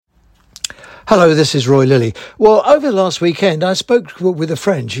Hello, this is Roy Lilly. Well, over the last weekend, I spoke with a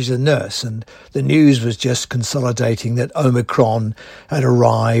friend. She's a nurse, and the news was just consolidating that Omicron had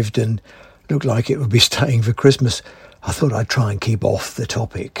arrived and looked like it would be staying for Christmas. I thought I'd try and keep off the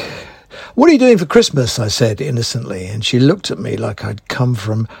topic. What are you doing for Christmas? I said innocently, and she looked at me like I'd come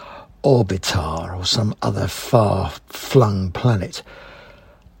from Orbitar or some other far-flung planet.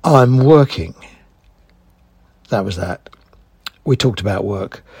 I'm working. That was that. We talked about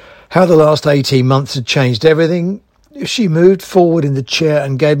work. How the last 18 months had changed everything. She moved forward in the chair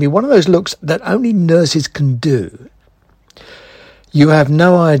and gave me one of those looks that only nurses can do. You have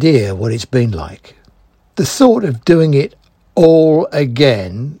no idea what it's been like. The thought of doing it all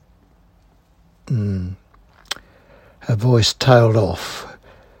again. Her voice tailed off.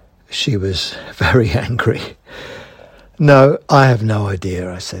 She was very angry. No, I have no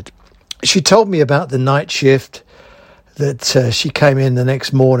idea, I said. She told me about the night shift, that she came in the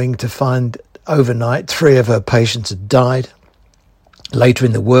next morning to find overnight 3 of her patients had died. Later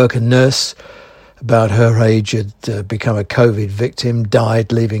in the work, a nurse about her age had become a COVID victim,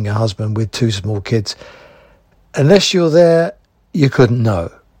 died, leaving her husband with 2 small kids. Unless you're there, you couldn't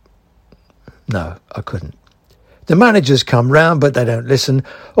know. No, I couldn't. The managers come round, but they don't listen.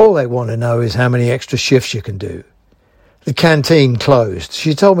 All they want to know is how many extra shifts you can do. The canteen closed.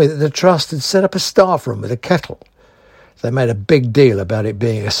 She told me that the trust had set up a staff room with a kettle. They made a big deal about it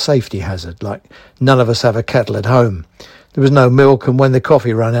being a safety hazard, like none of us have a kettle at home. There was no milk, and when the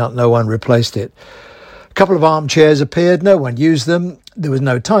coffee ran out, no one replaced it. A couple of armchairs appeared, no one used them. There was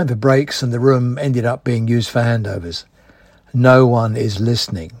no time for breaks, and the room ended up being used for handovers. No one is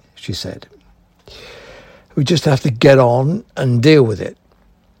listening, she said. We just have to get on and deal with it.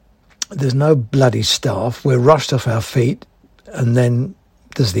 There's no bloody staff. We're rushed off our feet, and then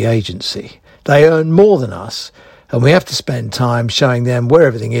there's the agency. They earn more than us, and we have to spend time showing them where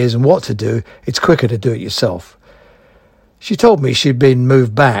everything is and what to do. It's quicker to do it yourself. She told me she'd been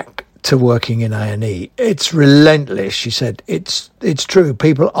moved back to working in A&E. It's relentless, she said. It's true.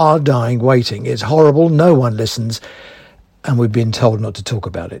 People are dying waiting. It's horrible. No one listens. And we've been told not to talk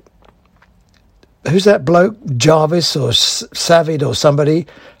about it. Who's that bloke? Jarvis or Savid or somebody?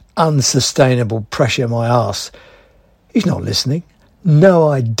 Unsustainable pressure my arse. He's not listening. No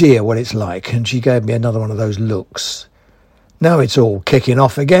idea what it's like, and she gave me another one of those looks. Now it's all kicking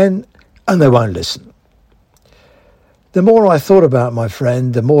off again, and they won't listen. The more I thought about my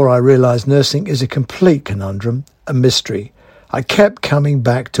friend, the more I realised nursing is a complete conundrum, a mystery. I kept coming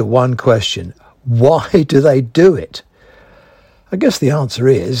back to one question. Why do they do it? I guess the answer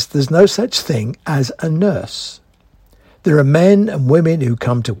is there's no such thing as a nurse. There are men and women who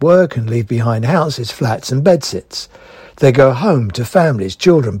come to work and leave behind houses, flats and bedsits. They go home to families,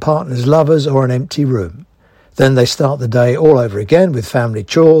 children, partners, lovers, or an empty room. Then they start the day all over again with family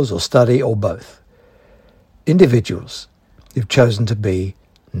chores or study or both. Individuals who've chosen to be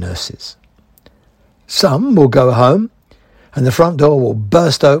nurses. Some will go home and the front door will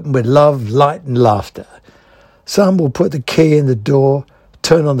burst open with love, light and laughter. Some will put the key in the door,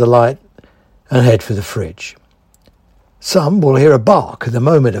 turn on the light and head for the fridge. Some will hear a bark at the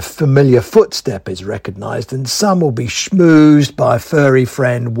moment a familiar footstep is recognised, and some will be schmoozed by a furry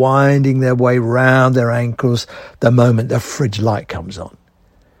friend winding their way round their ankles the moment the fridge light comes on.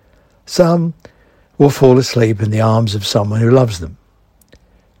 Some will fall asleep in the arms of someone who loves them.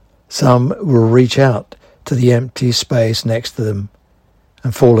 Some will reach out to the empty space next to them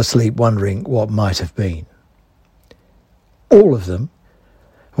and fall asleep wondering what might have been. All of them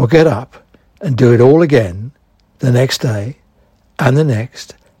will get up and do it all again the next day, and the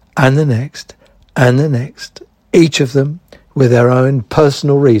next, and the next, and the next, each of them with their own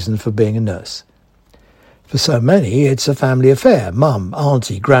personal reason for being a nurse. For so many, it's a family affair, mum,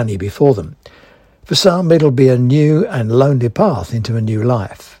 auntie, granny before them. For some, it'll be a new and lonely path into a new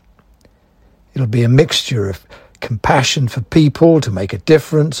life. It'll be a mixture of compassion for people to make a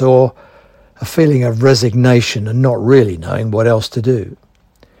difference, or a feeling of resignation and not really knowing what else to do.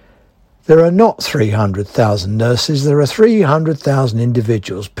 There are not 300,000 nurses, there are 300,000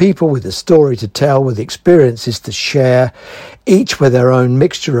 individuals, people with a story to tell, with experiences to share, each with their own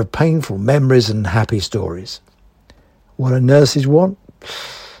mixture of painful memories and happy stories. What do nurses want?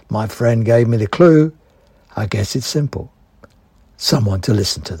 My friend gave me the clue. I guess it's simple. Someone to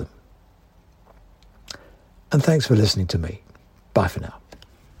listen to them. And thanks for listening to me. Bye for now.